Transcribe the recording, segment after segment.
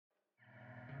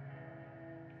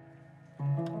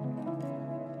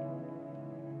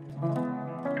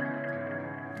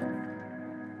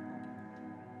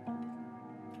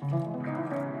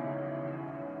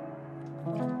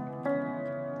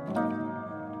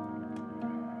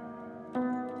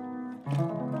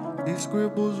He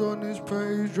scribbles on his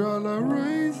page, dry like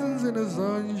raisins in the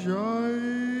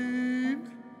sunshine.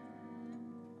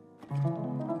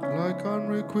 Like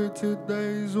unrequited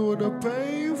days or the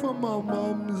pain from my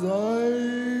mum's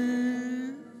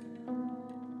eyes.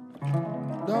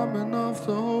 Dumb enough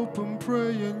to hope and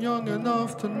pray and young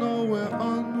enough to know we're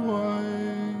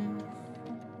unwise.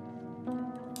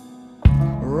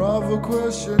 Rather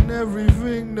question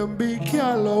everything than be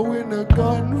callow in a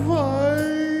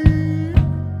gunfight.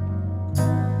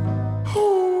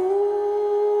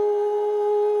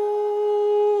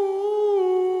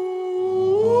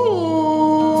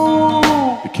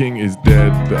 The king is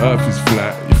dead, the earth is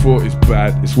flat. You thought it's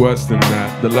bad, it's worse than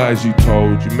that. The lies you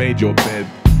told, you made your bed.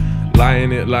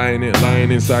 Lying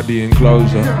inside the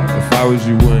enclosure. If I was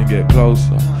you, wouldn't get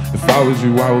closer. If I was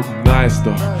you, I would be nice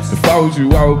though. If I was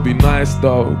you, I would be nice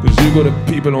though. Cause you got the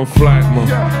people on flight mode.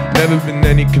 Never been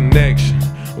any connection.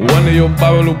 One of your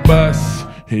bubble will burst.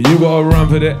 And you gotta run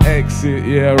for the exit,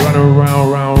 yeah. Running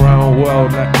round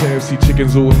world like KFC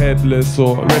chickens all headless.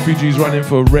 Or refugees running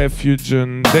for refuge.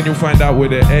 And then you'll find out where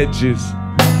the edge is.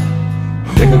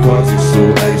 Deck of cards, it's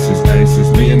all aces.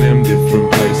 Me and them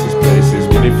different places.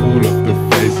 When they fall off the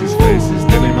faces,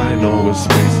 then they might know what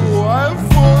spaces. White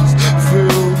force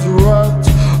feels wrapped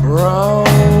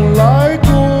round like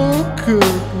orchid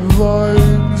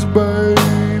vines,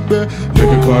 baby. Deck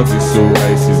of cards, it's all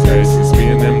aces. Me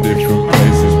and them different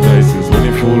places. When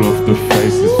they fall off the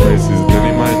faces, then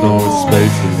they might know what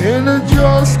spaces. In a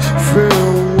just feel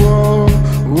world,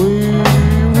 we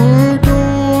would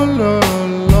all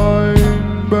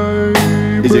align,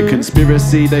 baby. Is it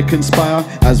conspiracy they conspire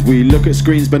as we look at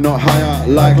screens but not higher?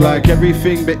 Like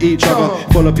everything but each other.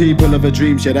 Full of people of a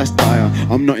dreams, yeah, that's dire.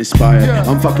 I'm not inspired,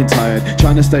 I'm fucking tired.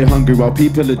 Trying to stay hungry while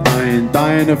people are dying.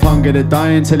 Dying of hunger, they're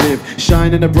dying to live.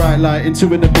 Shining a bright light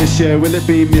into an abyss, yeah. Will it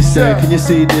be missed there? Can you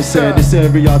see this here? This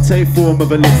area take form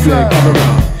of a lit flare. Come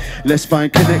around. Let's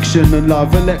find connection and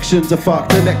love. Elections are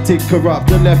fucked, elected, corrupt.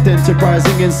 The left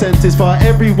enterprising incentives for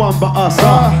everyone but us.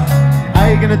 How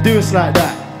you gonna do us like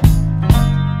that?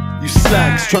 You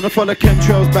slags, trying to follow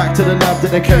chemtrails back to the lab that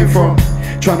they came from.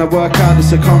 Trying to work out the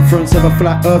circumference of a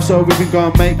flat earth so we can go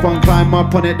and make one. Climb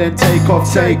up on it, then take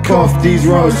off these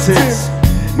rose tits.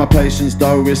 My patience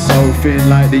though is so thin,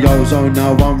 like the ozone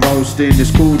now I'm roasting. It's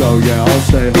cool though, yeah, I'll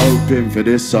stay hoping for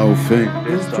this whole thing.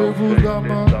 It's triple down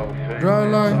my dry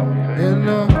line in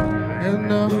the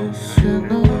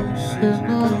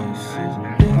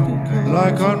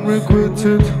like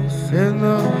unrequited in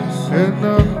the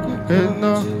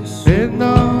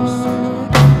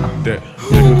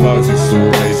Deck of cards, it's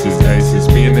all aces.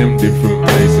 Me and them different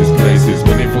places.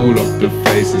 When they fall off the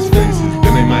faces, then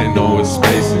they might know what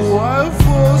spaces. White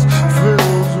force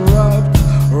feels wrapped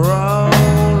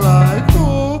around like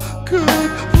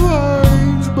orchid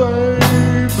vines,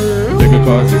 baby. Deck of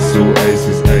cards, it's all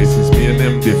aces. Me and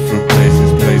them different places.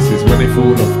 When they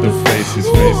fall off the faces,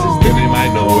 then they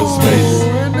might know what spaces.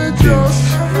 When they just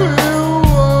feel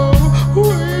we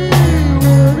would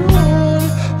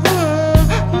all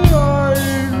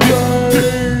align, baby.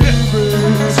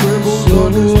 Scribbles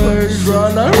on his page, dry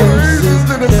like raisins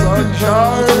in the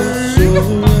sunshine.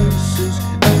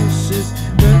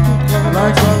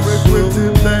 Like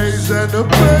unrequited days and the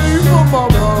pain from my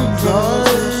mom's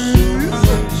eyes.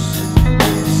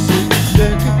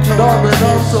 Dumb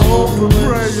enough to hope and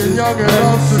pray and young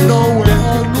enough to know we're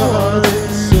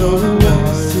unwise.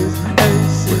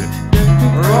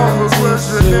 Rather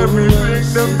question everything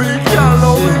than be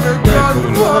callow in a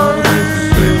gunfight.